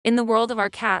In the world of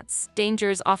our cats,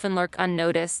 dangers often lurk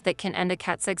unnoticed that can end a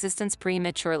cat's existence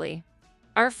prematurely.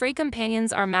 Our furry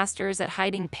companions are masters at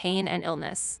hiding pain and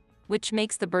illness, which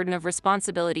makes the burden of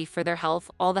responsibility for their health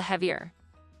all the heavier.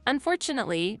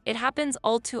 Unfortunately, it happens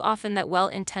all too often that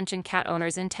well-intentioned cat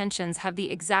owners' intentions have the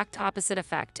exact opposite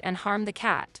effect and harm the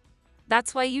cat.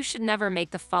 That's why you should never make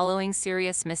the following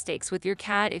serious mistakes with your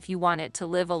cat if you want it to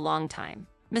live a long time.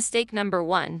 Mistake number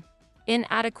 1.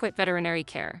 Inadequate veterinary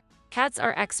care. Cats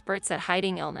are experts at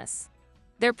hiding illness.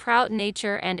 Their proud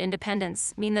nature and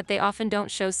independence mean that they often don't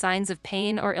show signs of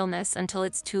pain or illness until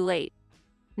it's too late.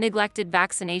 Neglected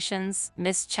vaccinations,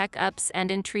 missed checkups, and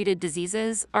untreated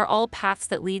diseases are all paths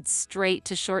that lead straight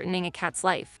to shortening a cat's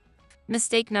life.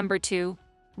 Mistake number 2.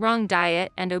 Wrong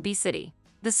diet and obesity.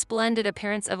 The splendid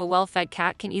appearance of a well-fed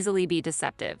cat can easily be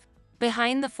deceptive.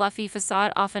 Behind the fluffy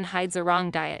facade often hides a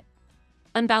wrong diet.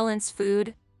 Unbalanced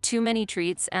food, too many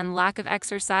treats, and lack of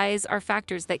exercise are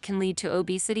factors that can lead to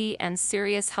obesity and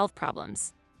serious health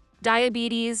problems.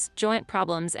 Diabetes, joint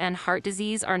problems, and heart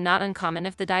disease are not uncommon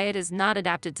if the diet is not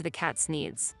adapted to the cat's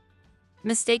needs.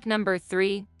 Mistake number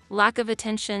 3. Lack of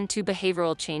attention to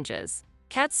behavioral changes.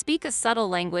 Cats speak a subtle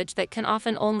language that can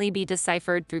often only be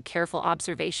deciphered through careful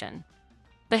observation.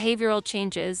 Behavioral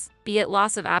changes, be it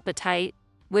loss of appetite,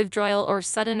 withdrawal, or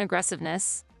sudden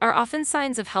aggressiveness, are often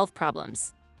signs of health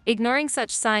problems. Ignoring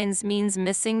such signs means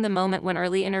missing the moment when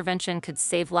early intervention could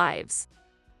save lives.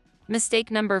 Mistake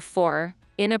number 4.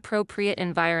 Inappropriate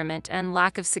environment and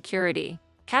lack of security.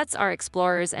 Cats are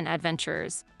explorers and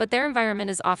adventurers, but their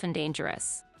environment is often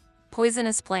dangerous.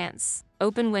 Poisonous plants,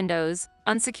 open windows,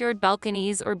 unsecured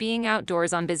balconies, or being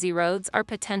outdoors on busy roads are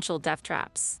potential death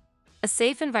traps. A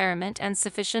safe environment and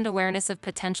sufficient awareness of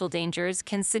potential dangers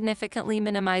can significantly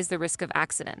minimize the risk of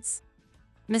accidents.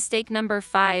 Mistake number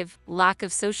 5. Lack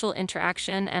of social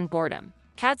interaction and boredom.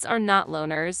 Cats are not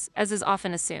loners, as is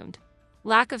often assumed.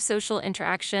 Lack of social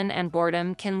interaction and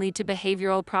boredom can lead to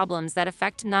behavioral problems that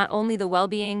affect not only the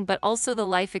well-being but also the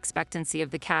life expectancy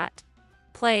of the cat.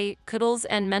 Play, cuddles,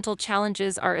 and mental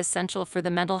challenges are essential for the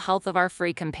mental health of our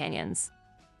furry companions.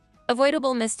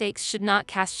 Avoidable mistakes should not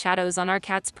cast shadows on our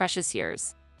cat's precious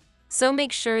years. So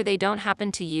make sure they don't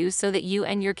happen to you so that you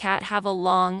and your cat have a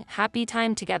long, happy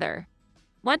time together.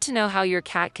 Want to know how your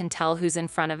cat can tell who's in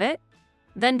front of it?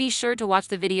 Then be sure to watch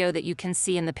the video that you can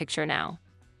see in the picture now.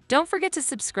 Don't forget to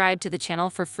subscribe to the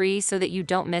channel for free so that you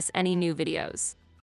don't miss any new videos.